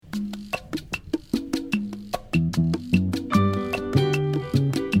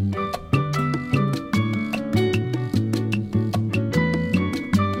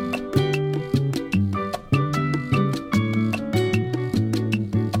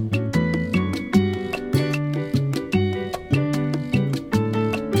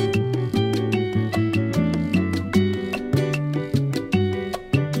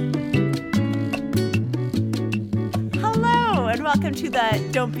the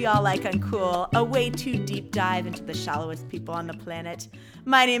Don't Be All Like Uncool, a way too deep dive into the shallowest people on the planet.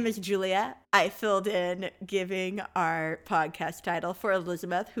 My name is Julia. I filled in giving our podcast title for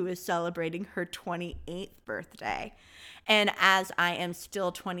Elizabeth, who is celebrating her 28th birthday. And as I am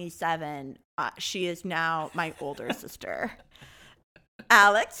still 27, she is now my older sister.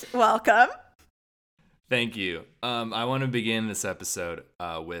 Alex, welcome. Thank you. I want to begin this episode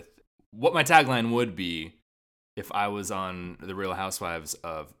with what my tagline would be if I was on The Real Housewives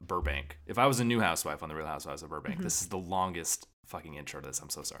of Burbank. If I was a new housewife on The Real Housewives of Burbank. Mm-hmm. This is the longest fucking intro to this. I'm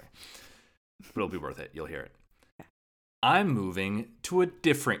so sorry. But it'll be worth it. You'll hear it. I'm moving to a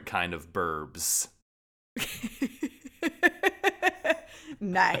different kind of burbs.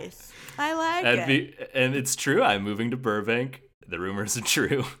 Nice. I like it. And it's true. I'm moving to Burbank. The rumors are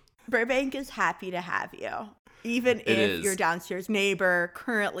true. Burbank is happy to have you. Even if your downstairs neighbor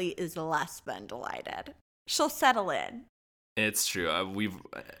currently is less than delighted. She'll settle in. It's true.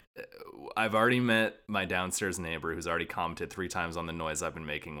 I've already met my downstairs neighbor who's already commented 3 times on the noise I've been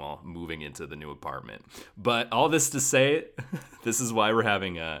making while moving into the new apartment. But all this to say, this is why we're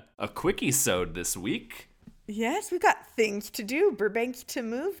having a quickie-sode this week. Yes, we've got things to do, Burbank to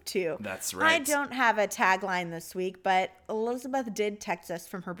move to. That's right. I don't have a tagline this week, but Elizabeth did text us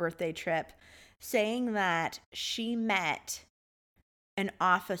from her birthday trip saying that she met an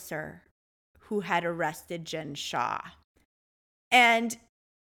officer who had arrested Jen Shah. And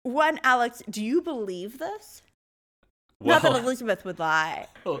one, Alex, do you believe this? Well, not that Elizabeth would lie.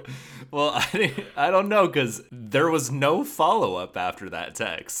 Well, I don't know, because there was no follow-up after that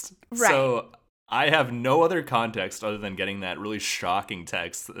text. Right. So I have no other context other than getting that really shocking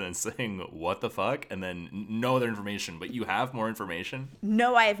text and saying, what the fuck? And then no other information. But you have more information?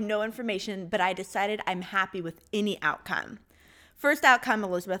 No, I have no information, but I decided I'm happy with any outcome. First outcome,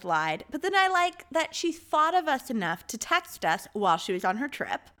 Elizabeth lied, but then I like that she thought of us enough to text us while she was on her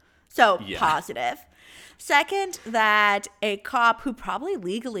trip. So, yeah. Positive. Second, that a cop who probably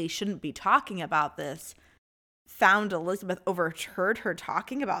legally shouldn't be talking about this found Elizabeth, overheard her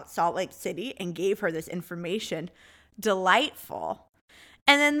talking about Salt Lake City and gave her this information. Delightful.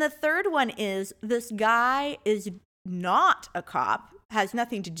 And then the third one is this guy is not a cop, has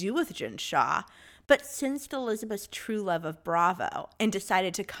nothing to do with Jen Shah, but sensed Elizabeth's true love of Bravo and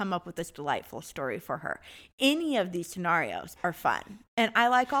decided to come up with this delightful story for her. Any of these scenarios are fun, and I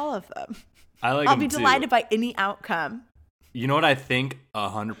like all of them. I'll be delighted by any outcome. You know what I think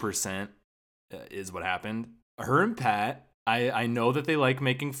 100% is what happened? Her and Pat, I know that they like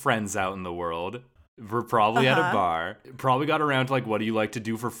making friends out in the world. We're probably at a bar. Probably got around to like, what do you like to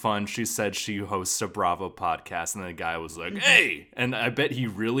do for fun? She said she hosts a Bravo podcast. And the guy was like, hey! And I bet he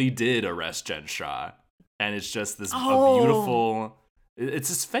really did arrest Jen Shah. And it's just this a beautiful, it's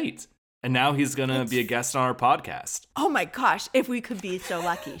his fate. And now he's going to be a guest on our podcast. Oh my gosh, if we could be so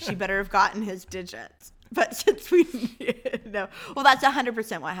lucky. She better have gotten his digits. But since we know, well, that's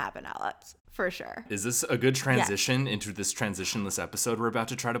 100% what happened, Alex. For sure. Is this a good transition into this transitionless episode we're about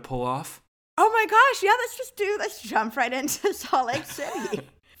to try to pull off? Oh my gosh, yeah, let's jump right into Salt Lake City.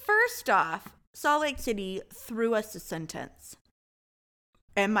 First off, Salt Lake City threw us a sentence,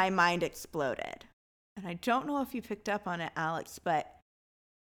 and my mind exploded. And I don't know if you picked up on it, Alex, but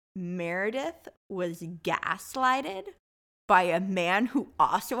Meredith was gaslighted by a man who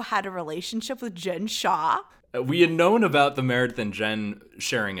also had a relationship with Jen Shah. We had known about the Meredith and Jen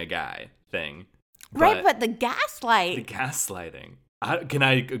sharing a guy thing. Right, but the gaslighting. Can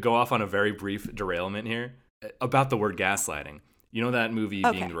I go off on a very brief derailment here? About the word gaslighting. You know that movie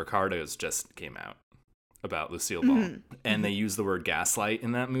Being the Ricardos just came out about Lucille Ball. Mm-hmm. And they use the word gaslight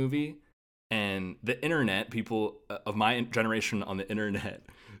in that movie. And the internet, people of my generation on the internet,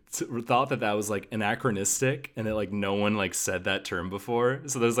 thought that was like anachronistic and that like no one like said that term before.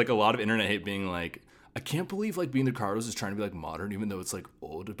 So there's like a lot of internet hate being like, I can't believe like Being the Ricardos is trying to be like modern, even though it's like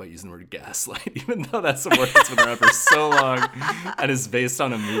old by using the word gaslight, even though that's a word that's been around for so long and is based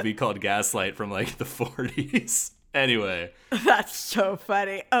on a movie called Gaslight from like the 40s. Anyway. That's so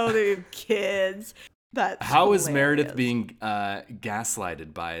funny. Oh, the kids. That's How hilarious. Is Meredith being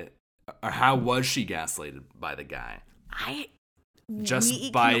gaslighted by, or how was she gaslighted by the guy?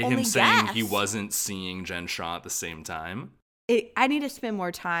 Just by him saying he wasn't seeing Jen Shah at the same time? I need to spend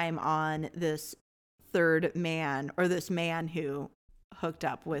more time on this third man, or this man who hooked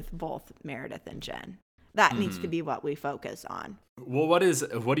up with both Meredith and Jen. That needs to be what we focus on. Well, what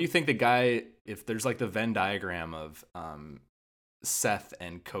do you think the guy, if there's like the Venn diagram of Seth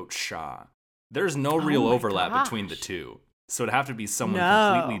and Coach Shah, there's no real overlap between the two. So it'd have to be someone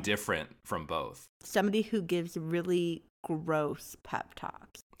completely different from both. Somebody who gives really gross pep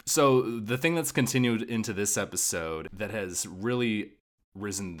talks. So the thing that's continued into this episode that has really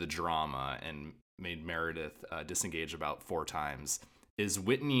risen to the drama and made Meredith disengage about 4 times is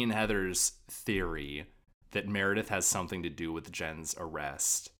Whitney and Heather's theory that Meredith has something to do with Jen's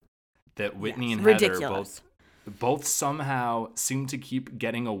arrest. That Whitney and Heather both somehow seem to keep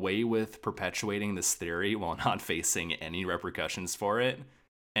getting away with perpetuating this theory while not facing any repercussions for it,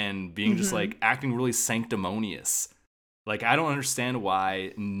 and being just like acting really sanctimonious. Like, I don't understand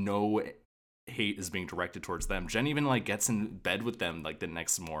why no hate is being directed towards them. Jen even like gets in bed with them like the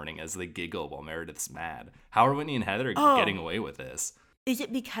next morning as they giggle while Meredith's mad. How are Whitney and Heather getting away with this? Is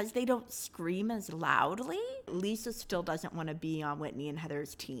it because they don't scream as loudly? Lisa still doesn't want to be on Whitney and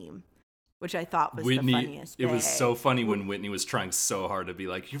Heather's team, which I thought was the funniest thing. It was so funny when Whitney was trying so hard to be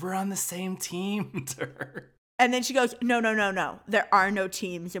like, you were on the same team to her. And then she goes, no. There are no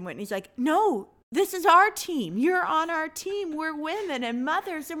teams. And Whitney's like, no, this is our team. You're on our team. We're women and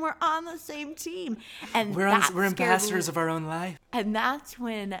mothers, and we're on the same team. And we're ambassadors of our own life. And that's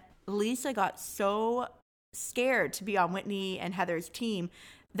when Lisa got so scared to be on Whitney and Heather's team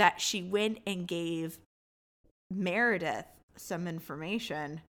that she went and gave Meredith some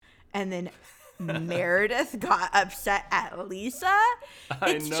information, and then Meredith got upset at Lisa.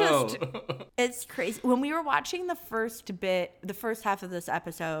 It's crazy. When we were watching the first half of this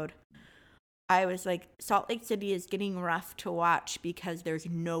episode, I was like, Salt Lake City is getting rough to watch because there's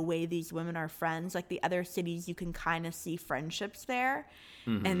no way these women are friends. Like the other cities, you can kind of see friendships there.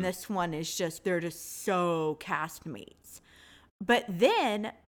 And this one is just, they're just so castmates. But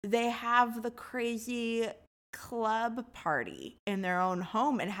then they have the crazy club party in their own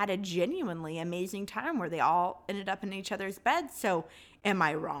home and had a genuinely amazing time where they all ended up in each other's beds. So am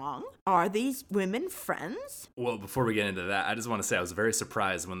I wrong? Are these women friends? Well, before we get into that, I just want to say I was very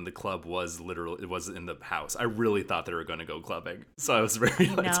surprised when the club was it was in the house. I really thought they were going to go clubbing. So I was very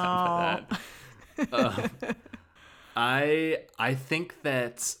let down by that. I think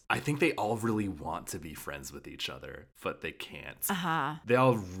they all really want to be friends with each other, but they can't. They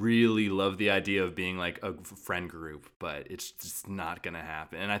all really love the idea of being like a friend group, but it's just not gonna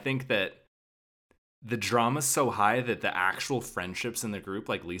happen. And I think that the drama's so high that the actual friendships in the group,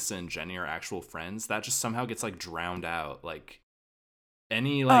 like Lisa and Jenny are actual friends, that just somehow gets like drowned out. Like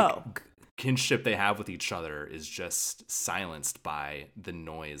any kinship they have with each other is just silenced by the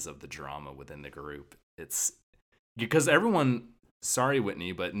noise of the drama within the group. It's because sorry,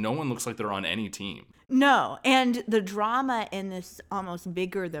 Whitney, but no one looks like they're on any team. No, and the drama in this almost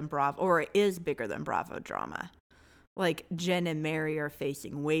bigger than Bravo, or it is bigger than Bravo drama. Like Jen and Mary are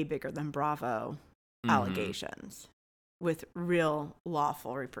facing way bigger than Bravo allegations with real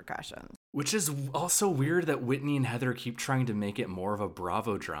lawful repercussions. Which is also weird that Whitney and Heather keep trying to make it more of a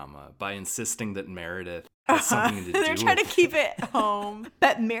Bravo drama by insisting that Meredith has something to do with it. They're trying to keep it home.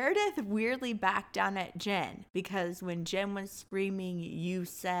 But Meredith weirdly backed down at Jen because when Jen was screaming, you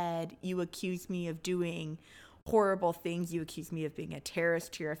accused me of doing horrible things. You accused me of being a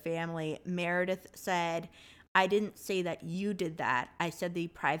terrorist to your family. Meredith said, I didn't say that you did that. I said the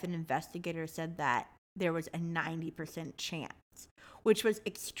private investigator said that there was a 90% chance, which was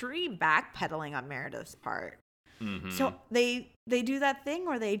extreme backpedaling on Meredith's part. So they do that thing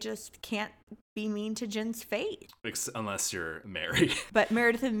where they just can't be mean to Jen's face. Unless you're Mary. But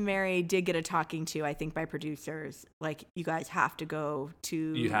Meredith and Mary did get a talking to, I think, by producers. Like, you guys have to go to...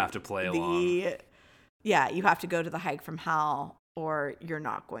 You have to play along. Yeah, you have to go to the hike from hell or you're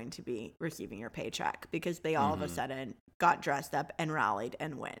not going to be receiving your paycheck, because they all of a sudden got dressed up and rallied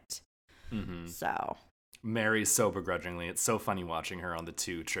and went. So... Mary so begrudgingly. It's so funny watching her on the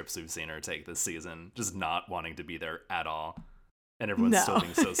 2 trips we've seen her take this season, just not wanting to be there at all. And everyone's still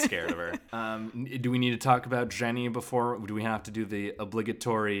being so scared of her. Do we need to talk about Jenny before? Do we have to do the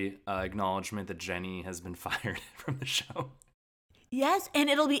obligatory acknowledgement that Jenny has been fired from the show? Yes, and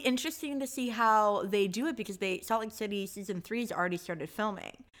it'll be interesting to see how they do it, because Salt Lake City season 3 has already started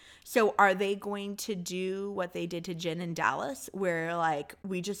filming. So are they going to do what they did to Jen in Dallas, where like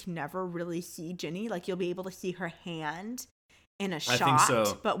we just never really see Jenny? Like, you'll be able to see her hand in a shot, I think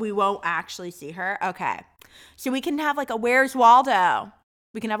so. But we won't actually see her. Okay, so we can have like a Where's Waldo?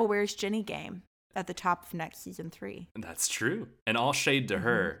 We can have a Where's Jenny game at the top of next season 3. That's true. And all shade to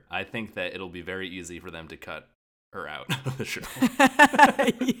her, I think that it'll be very easy for them to cut her out of the show.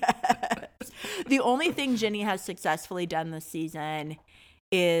 Yes. The only thing Jenny has successfully done this season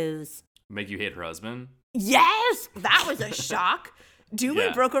is make you hate her husband. Yes, that was a shock. Dooley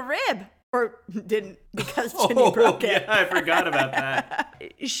broke a rib, or didn't, because Jenny broke it. Yeah, I forgot about that.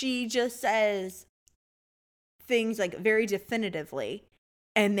 She just says things like very definitively,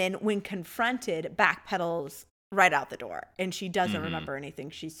 and then when confronted, backpedals right out the door. And she doesn't remember anything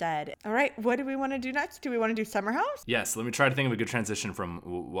she said. All right, what do we want to do next? Do we want to do Summer House? Yes, let me try to think of a good transition from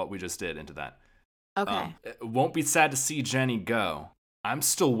what we just did into that. Okay. It won't be sad to see Jenny go. I'm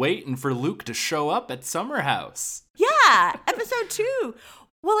still waiting for Luke to show up at Summer House. Yeah, episode 2.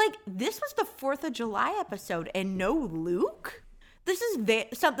 Well, like, this was the 4th of July episode and no Luke? This is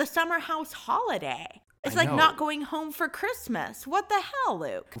the Summer House holiday. It's like not going home for Christmas. What the hell,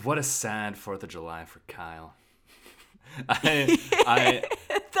 Luke? What a sad 4th of July for Kyle. I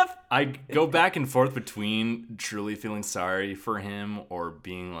go back and forth between truly feeling sorry for him or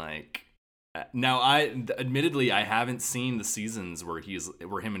being like... Now, admittedly, I haven't seen the seasons where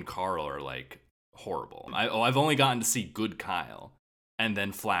him and Carl are, like, horrible. I've only gotten to see good Kyle. And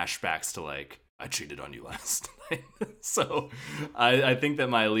then flashbacks to, like, I cheated on you last night. So I think that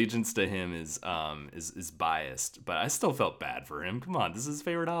my allegiance to him is biased, but I still felt bad for him. Come on, this is his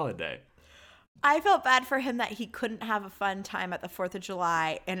favorite holiday. I felt bad for him that he couldn't have a fun time at the 4th of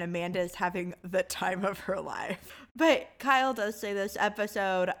July, and Amanda is having the time of her life. But Kyle does say this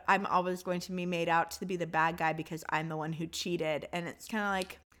episode, I'm always going to be made out to be the bad guy because I'm the one who cheated. And it's kind of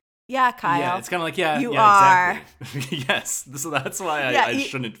like, yeah, Kyle. Yeah, it's kind of like, yeah, exactly. Yes, so that's why I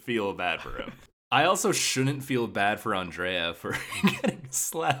shouldn't feel bad for him. I also shouldn't feel bad for Andrea for getting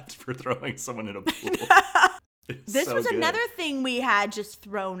slapped for throwing someone in a pool. This was another thing we had just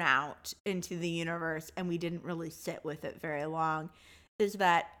thrown out into the universe, and we didn't really sit with it very long, is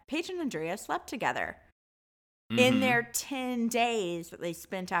that Paige and Andrea slept together in their 10 days that they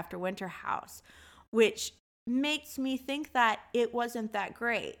spent after Winter House, which makes me think that it wasn't that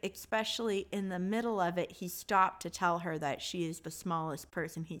great, especially in the middle of it. He stopped to tell her that she is the smallest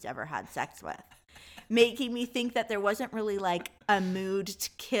person he's ever had sex with, making me think that there wasn't really like a mood to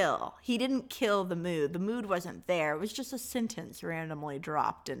kill. He didn't kill the mood. The mood wasn't there. It was just a sentence randomly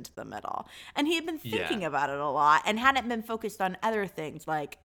dropped into the middle. And he had been thinking about it a lot and hadn't been focused on other things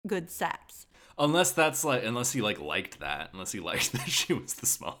like good sex. Unless he liked that. Unless he liked that she was the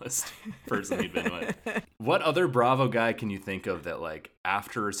smallest person he'd been with. What other Bravo guy can you think of that, like,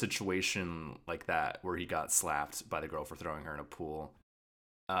 after a situation like that where he got slapped by the girl for throwing her in a pool,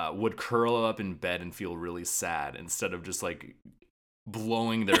 would curl up in bed and feel really sad instead of just, like,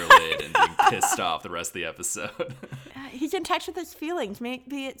 blowing their lid and being pissed off the rest of the episode? He's in touch with his feelings.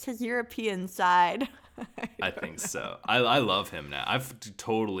 Maybe it's his European side. I think so. I love him now. I've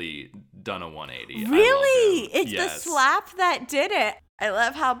totally done a 180. Really? It's the slap that did it. I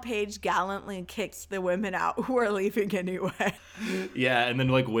love how Paige gallantly kicks the women out who are leaving anyway. Yeah, and then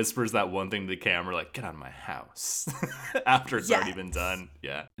like whispers that one thing to the camera, like, get out of my house. After it's already been done.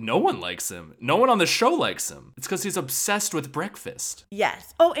 Yeah. No one likes him. No one on the show likes him. It's because he's obsessed with breakfast.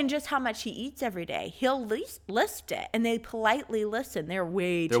 Yes. Oh, and just how much he eats every day. He'll list it, and they politely listen. They're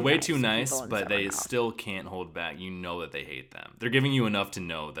way too nice, but they still can't hold back. You know that they hate them. They're giving you enough to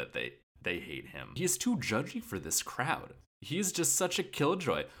know that they hate him. He's too judgy for this crowd. He's just such a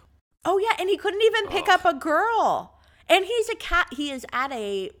killjoy. Oh, yeah, and he couldn't even pick up a girl. And he is at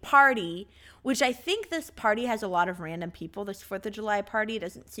a party, which I think this party has a lot of random people. This 4th of July party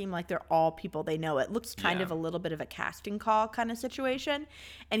doesn't seem like they're all people they know. It looks kind of a little bit of a casting call kind of situation.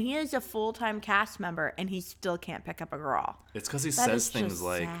 And he is a full-time cast member, and he still can't pick up a girl. It's because he says things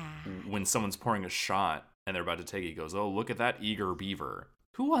like, when someone's pouring a shot and they're about to take it, he goes, oh, look at that eager beaver.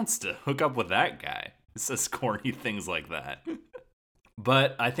 Who wants to hook up with that guy? It says corny things like that.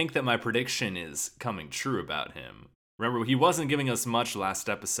 But I think that my prediction is coming true about him. Remember, he wasn't giving us much last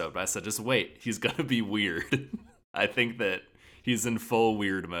episode, but I said, just wait, he's going to be weird. I think that he's in full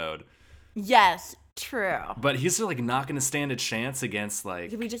weird mode. Yes, true. But he's like not going to stand a chance against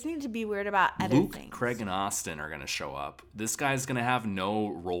like... We just need to be weird about other Luke, things. Craig, and Austin are going to show up. This guy's going to have no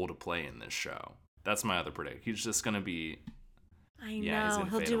role to play in this show. That's my other prediction. He's just going to be... I know.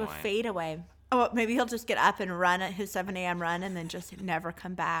 He'll do a fadeaway. Oh, maybe he'll just get up and run at his 7 a.m. run and then just never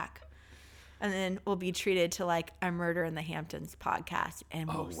come back. And then we'll be treated to like a Murder in the Hamptons podcast. And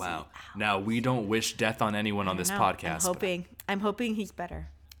we'll see. Now, we don't wish death on anyone on this podcast. I'm hoping he's better.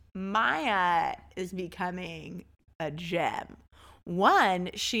 Maya is becoming a gem.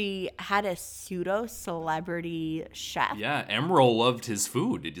 One, she had a pseudo-celebrity chef. Yeah, Emerald loved his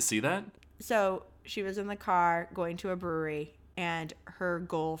food. Did you see that? So she was in the car going to a brewery. And her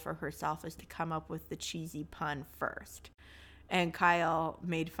goal for herself is to come up with the cheesy pun first. And Kyle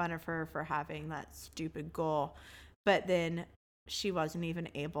made fun of her for having that stupid goal. But then she wasn't even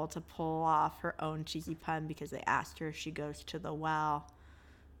able to pull off her own cheesy pun because they asked her if she goes to the well,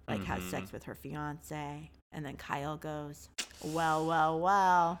 like has sex with her fiance. And then Kyle goes,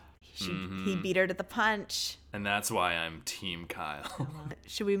 well. He beat her to the punch. And that's why I'm Team Kyle.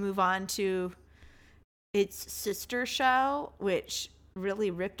 Should we move on to its sister show, which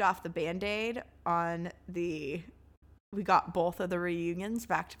really ripped off the Band-Aid on we got both of the reunions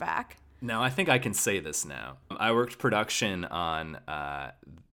back to back. Now, I think I can say this now. I worked production on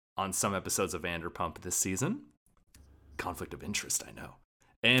some episodes of Vanderpump this season. Conflict of interest, I know.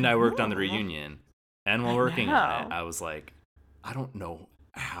 And I worked on the reunion. And while working on it, I was like, I don't know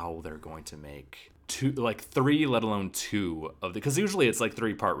how they're going to make three, let alone two of because usually it's like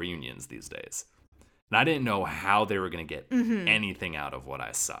 3-part reunions these days. And I didn't know how they were going to get anything out of what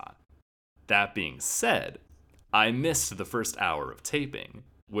I saw. That being said, I missed the first hour of taping,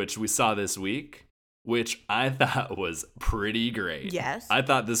 which we saw this week, which I thought was pretty great. Yes. I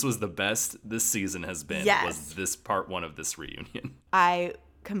thought this was the best this season has been, yes. was this part 1 of this reunion. I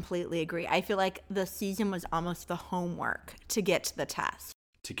completely agree. I feel like the season was almost the homework to get to the test.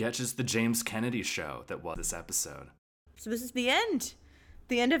 To get just the James Kennedy show that was this episode. So this is the end.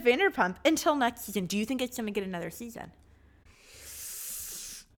 The end of Vanderpump. Until next season. Do you think it's going to get another season?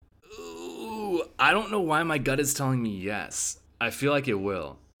 Ooh, I don't know why my gut is telling me yes. I feel like it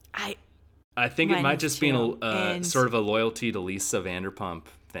will. I think it might just be sort of a loyalty to Lisa Vanderpump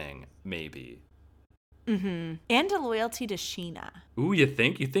thing, maybe. Mm-hmm. And a loyalty to Scheana. Ooh, you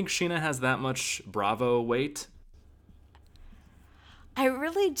think? You think Scheana has that much Bravo weight? I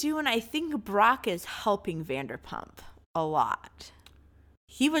really do, and I think Brock is helping Vanderpump a lot.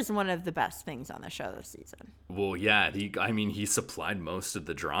 He was one of the best things on the show this season. Well, yeah, he supplied most of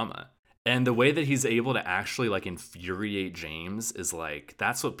the drama. And the way that he's able to actually like infuriate James is like,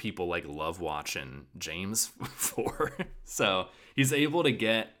 that's what people like love watching James for. So he's able to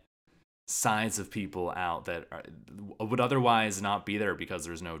get sides of people out that would otherwise not be there because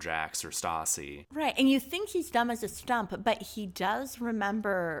there's no Jax or Stassi. Right. And you think he's dumb as a stump, but he does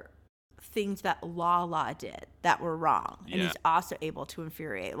remember things that Lala did that were wrong. And he's also able to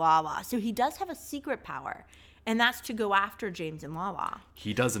infuriate Lala. So he does have a secret power. And that's to go after James and Lala.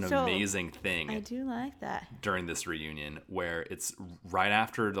 He does an amazing thing. I do like that. During this reunion, where it's right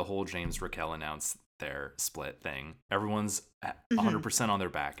after the whole James Raquel announced their split thing. Everyone's 100% on their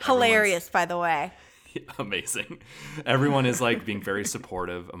back. Hilarious, by the way. Amazing. Everyone is like being very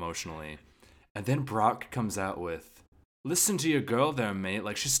supportive emotionally. And then Brock comes out with, listen to your girl there, mate.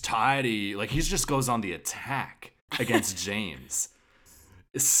 Like, she's tidy. Like, he just goes on the attack against James.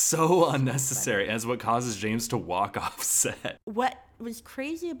 It's so unnecessary, as what causes James to walk off set. What was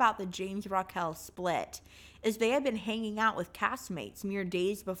crazy about the James Raquel split is they had been hanging out with castmates mere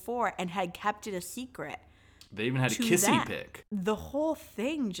days before and had kept it a secret. They even had a kissy pic. The whole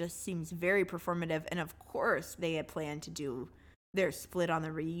thing just seems very performative, and of course they had planned to do their split on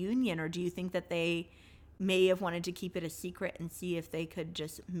the reunion. Or do you think that they may have wanted to keep it a secret and see if they could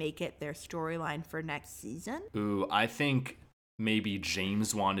just make it their storyline for next season? Ooh, I think maybe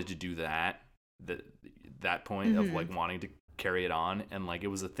James wanted to do that point of like wanting to carry it on, and like it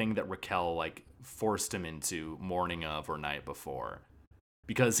was a thing that Raquel like forced him into morning of or night before,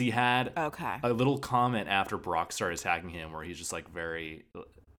 because he had a little comment after Brock started attacking him where he's just like very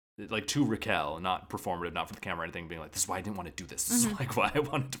like to Raquel, not performative, not for the camera or anything, being like, this is why I didn't want to do this. This is like why I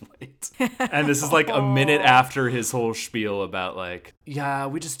wanted to wait. And this is like a minute after his whole spiel about like, yeah,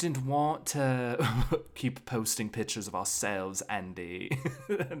 we just didn't want to keep posting pictures of ourselves, Andy.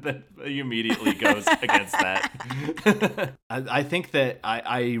 Then he immediately goes against that. I think that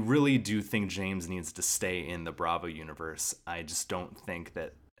I really do think James needs to stay in the Bravo universe. I just don't think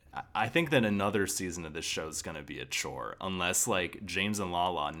that I think that another season of this show is going to be a chore, unless like James and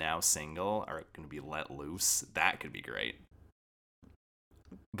Lala, now single, are going to be let loose. That could be great.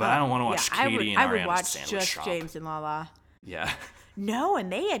 But I don't want to watch Katie and Ariana I would watch sandwich just shop. James and Lala. Yeah. No, and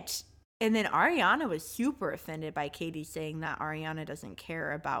then Ariana was super offended by Katie saying that Ariana doesn't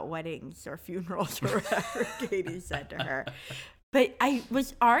care about weddings or funerals or whatever Katie said to her. But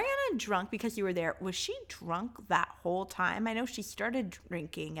was Ariana drunk because you were there? Was she drunk that whole time? I know she started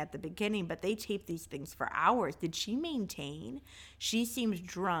drinking at the beginning, but they tape these things for hours. Did she maintain? She seems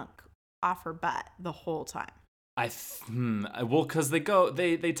drunk off her butt the whole time. Well, because they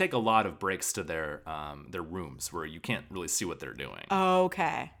take a lot of breaks to their rooms where you can't really see what they're doing.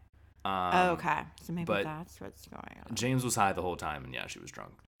 Okay. Okay. So maybe that's what's going on. James was high the whole time, and yeah, she was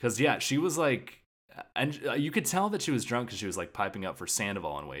drunk. Because she was like. And you could tell that she was drunk because she was like piping up for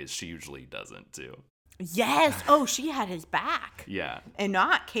Sandoval in ways she usually doesn't too. Yes. Oh, she had his back. Yeah. And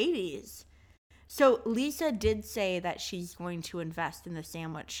not Katie's. So Lisa did say that she's going to invest in the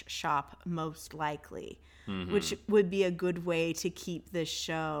sandwich shop most likely, which would be a good way to keep this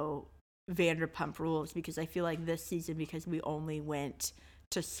show Vanderpump Rules, because I feel like this season, because we only went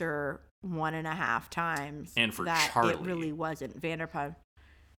to SUR 1.5 times, and for that Charlie, it really wasn't Vanderpump.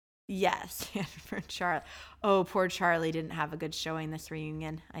 Yes, for Charlie. Oh, poor Charlie didn't have a good showing this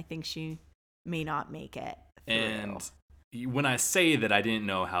reunion. I think she may not make it through. And when I say that I didn't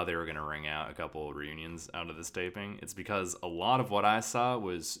know how they were going to wring out a couple of reunions out of this taping, it's because a lot of what I saw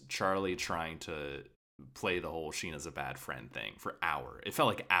was Charlie trying to play the whole Sheena's a bad friend thing for hours. It felt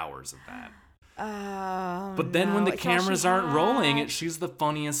like hours of that. Oh, but then when the cameras aren't rolling, she's she's the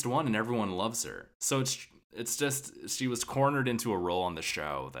funniest one and everyone loves her. So it's just she was cornered into a role on the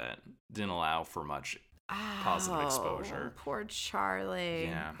show that didn't allow for much positive exposure. Poor Charlie.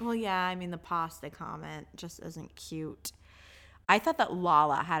 Yeah. Well, yeah, I mean, the pasta comment just isn't cute. I thought that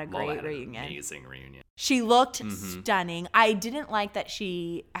Lala had a great reunion. Amazing reunion. She looked stunning. I didn't like that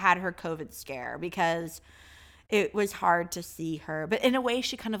she had her COVID scare because it was hard to see her. But in a way,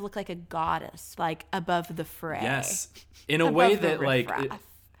 she kind of looked like a goddess, like above the fray. Yes. In a way that, like...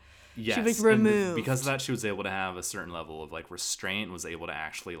 Yes. She was removed. Because of that, she was able to have a certain level of like restraint, was able to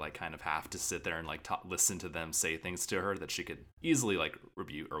actually like kind of have to sit there and like listen to them say things to her that she could easily like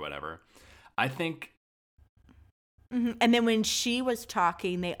rebuke or whatever. I think. Mm-hmm. And then when she was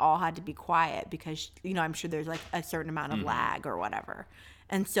talking, they all had to be quiet because, you know, I'm sure there's like a certain amount of lag or whatever.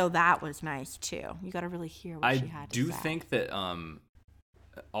 And so that was nice too. You got to really hear what she had to say. I do think that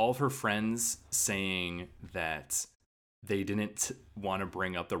all of her friends saying that they didn't want to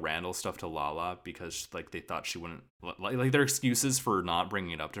bring up the Randall stuff to Lala because like they thought she wouldn't like their excuses for not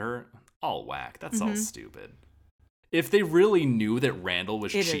bringing it up to her, all whack. That's all stupid. If they really knew that Randall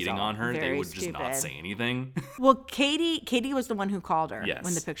was cheating on her, they would just not say anything. Well, Katie was the one who called her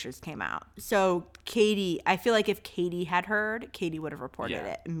when the pictures came out. So I feel like if Katie had heard, Katie would have reported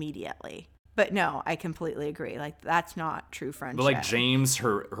it immediately. But no, I completely agree. Like that's not true friendship. But like James,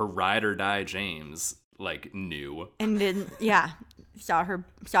 her ride or die James, like knew and didn't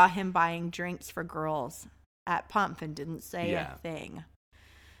saw him buying drinks for girls at Pump and didn't say a thing.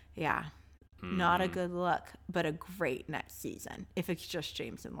 Not a good look, but a great next season if it's just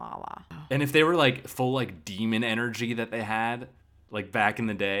James and Lala. And if they were like full like demon energy that they had like back in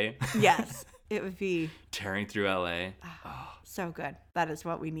the day, yes, it would be tearing through LA. So good. That is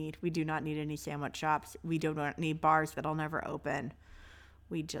what we need. We do not need any sandwich shops. We do not need bars that'll never open.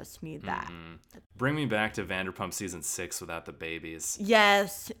 We just need that. Bring me back to Vanderpump season 6 without the babies.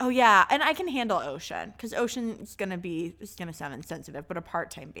 Yes. Oh yeah. And I can handle Ocean because Ocean is gonna sound insensitive, but a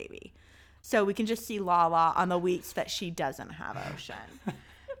part-time baby. So we can just see Lala on the weeks that she doesn't have Ocean.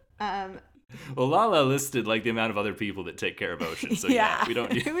 Well, Lala listed like the amount of other people that take care of Ocean. So yeah we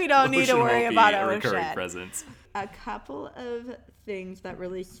don't need to worry about Ocean. Recurring presence. A couple of things that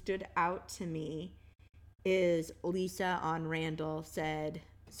really stood out to me is Lisa on Randall said,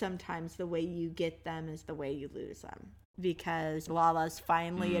 sometimes the way you get them is the way you lose them. Because Lala's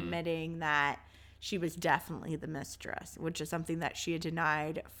finally admitting that she was definitely the mistress, which is something that she had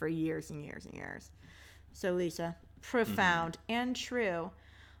denied for years and years and years. So Lisa, profound and true.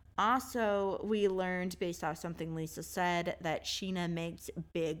 Also, we learned based off something Lisa said that Sheena makes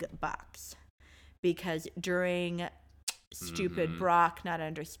big bucks. Because during stupid Brock not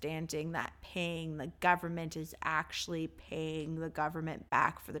understanding that paying the government is actually paying the government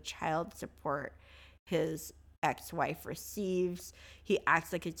back for the child support his ex-wife receives, he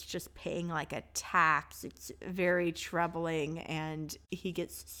acts like it's just paying like a tax. It's very troubling, and he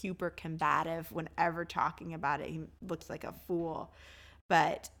gets super combative whenever talking about it. He looks like a fool.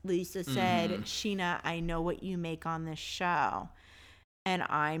 But Lisa said, Sheena, I know what you make on this show. And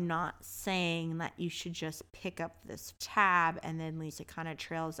I'm not saying that you should just pick up this tab. And then Lisa kind of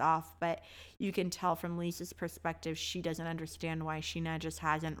trails off. But you can tell from Lisa's perspective, she doesn't understand why Sheena just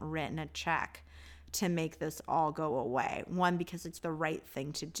hasn't written a check to make this all go away. One, because it's the right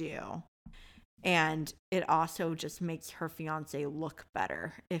thing to do. And it also just makes her fiance look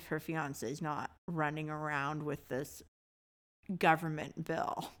better if her fiance is not running around with this government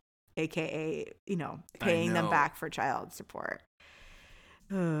bill, aka, paying them back for child support.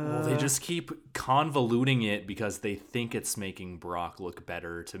 Well, they just keep convoluting it because they think it's making Brock look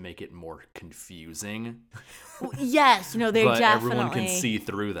better to make it more confusing. Yes, they but definitely. Everyone can see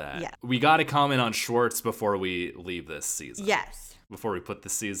through that. Yeah. We got to comment on Schwartz before we leave this season. Yes. Before we put the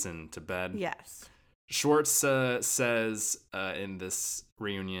season to bed. Yes. Schwartz says in this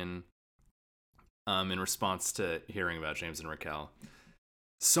reunion, in response to hearing about James and Raquel,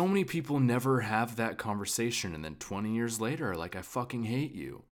 so many people never have that conversation, and then 20 years later, like, I fucking hate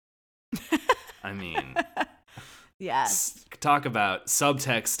you. I mean, yes. Talk about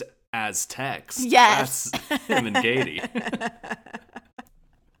subtext as text. Yes. That's him and Katie.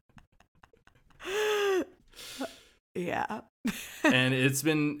 Yeah. And it's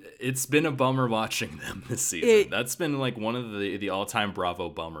been a bummer watching them this season. That's been like one of the all-time Bravo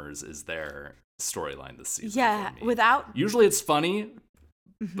bummers is their storyline this season. Yeah, for me. without usually it's funny,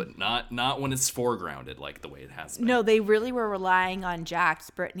 but not when it's foregrounded like the way it has been. No, they really were relying on Jax,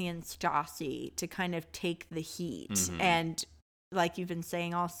 Brittany, and Stassi to kind of take the heat. And like you've been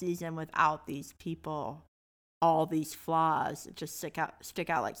saying all season, without these people, all these flaws just stick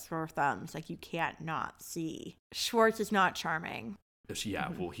out like sore thumbs. Like you can't not see. Schwartz is not charming. Yeah,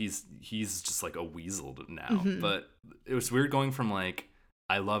 well, he's just like a weasel now. But it was weird going from like,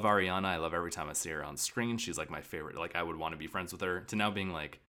 I love Ariana, I love every time I see her on screen, she's like my favorite, like I would want to be friends with her, to now being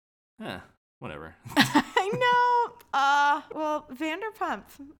like, whatever. I know. Well, Vanderpump,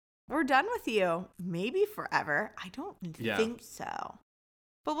 we're done with you. Maybe forever. I don't think so.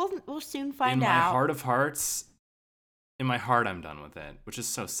 But we'll soon find out. In my heart of hearts, in my heart, I'm done with it, which is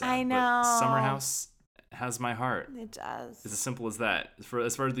so sad. I know. But Summer House has my heart. It does. It's as simple as that.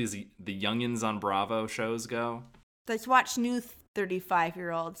 As far as the youngins on Bravo shows go, let's watch new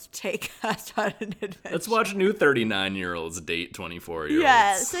 35-year-olds take us on an adventure. Let's watch new 39-year-olds date 24-year-olds.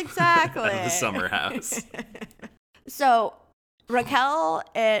 Yes, exactly. Out of the Summer House. So Raquel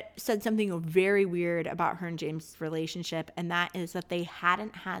said something very weird about her and James' relationship, and that is that they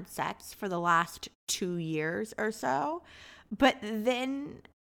hadn't had sex for the last 2 years or so. But then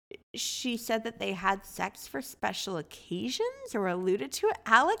she said that they had sex for special occasions or alluded to it.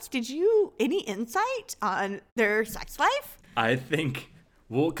 Alex, any insight on their sex life? I think,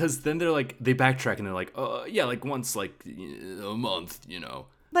 well, because then they backtrack and they're like, yeah, like once, like a month, you know.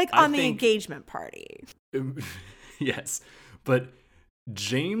 Like on the engagement party. Yes. But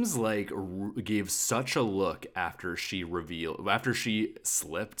James, like, gave such a look after she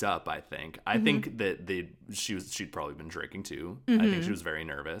slipped up, I think. I think that she'd probably been drinking too. I think she was very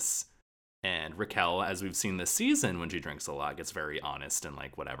nervous. And Raquel, as we've seen this season, when she drinks a lot, gets very honest and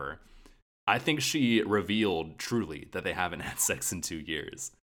like whatever. I think she revealed truly that they haven't had sex in 2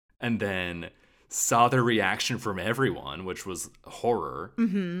 years. And then saw the reaction from everyone, which was horror.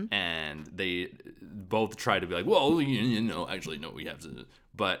 And they both tried to be like, well, actually, no, we have to.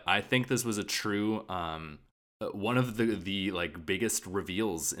 But I think this was a true, one of the like biggest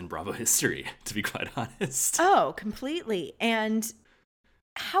reveals in Bravo history, to be quite honest. Oh, completely. And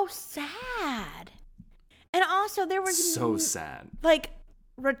how sad. And also there was so sad. Like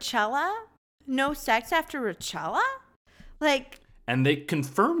Rachella, no sex after Rachella? Like, and they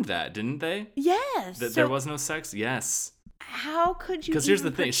confirmed that, didn't they? Yes. That there was no sex? Yes. How could you? Because here's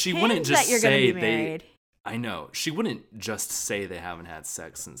the thing. She wouldn't just say they... I know. She wouldn't just say they haven't had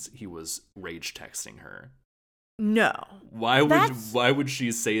sex since he was rage texting her. No. Why would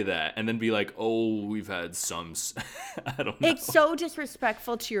she say that and then be like, oh, we've had some... I don't know. It's so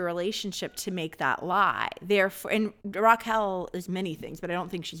disrespectful to your relationship to make that lie. Therefore, and Raquel is many things, but I don't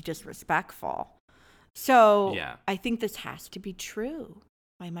think she's disrespectful. So yeah. I think this has to be true.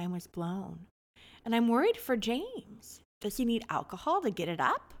 My mind was blown. And I'm worried for James. Does he need alcohol to get it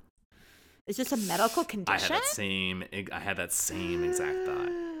up? Is this a medical condition? I had that same exact thought.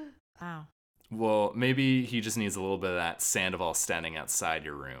 Wow. Well, maybe he just needs a little bit of that Sandoval standing outside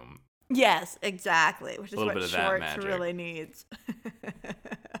your room. Yes, exactly. Which is what Schwartz really needs.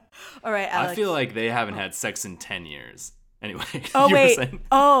 All right, Alex. I feel like they haven't had sex in 10 years. Anyway. Oh, wait.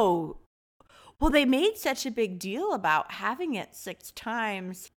 Oh. Well, they made such a big deal about having it 6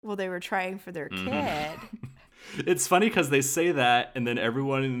 times while they were trying for their kid. It's funny because they say that, and then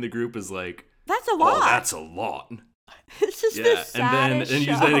everyone in the group is like, "That's a lot. Oh, that's a lot." This is the saddest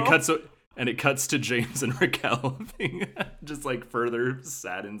show. And it cuts to James and Raquel thing. Just like further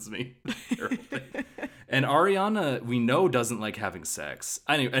saddens me. And Ariana, we know, doesn't like having sex.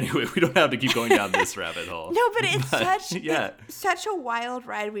 Anyway, we don't have to keep going down this rabbit hole. No, but it's such a wild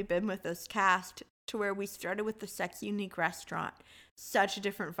ride we've been with this cast, to where we started with the Sex Unique restaurant. Such a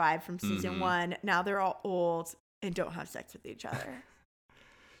different vibe from season 1. Now they're all old and don't have sex with each other.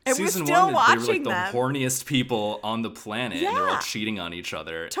 And season we're still 1, watching they were like them. the horniest people on the planet, and they're all cheating on each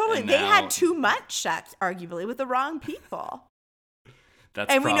other. Totally. They had too much sex, arguably, with the wrong people.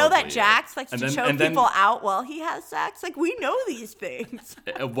 And we know that Jax likes to choke people out while he has sex. Like, we know these things.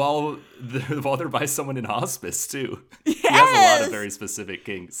 While they're by someone in hospice, too. Yes. He has a lot of very specific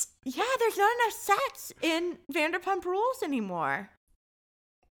kinks. Yeah, there's not enough sex in Vanderpump Rules anymore.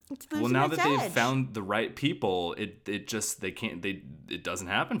 Well, now that they've found the right people, it doesn't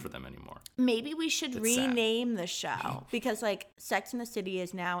happen for them anymore. Maybe we should rename the show, because like Sex and the City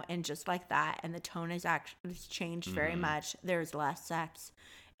is now in Just Like That, and the tone has actually changed very much. There's less sex,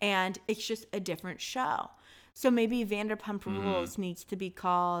 and it's just a different show. So maybe Vanderpump Rules needs to be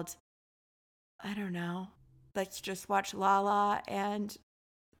called, I don't know, let's just watch Lala and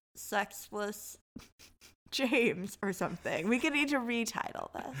Sexless James or something. We could need to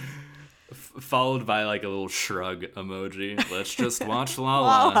retitle this. Followed by like a little shrug emoji. Let's just watch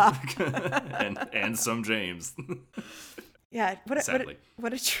Lala and some James. Yeah, what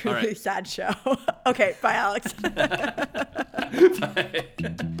a truly sad show. Okay, bye, Alex. Bye.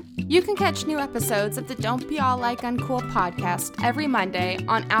 You can catch new episodes of the Don't Be All Like Uncool podcast every Monday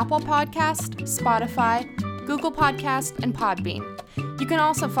on Apple Podcast, Spotify, Google Podcast, and Podbean. You can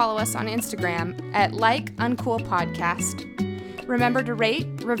also follow us on Instagram at Like Uncool Podcast. Remember to rate,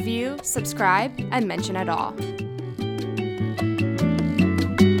 review, subscribe, and mention it all.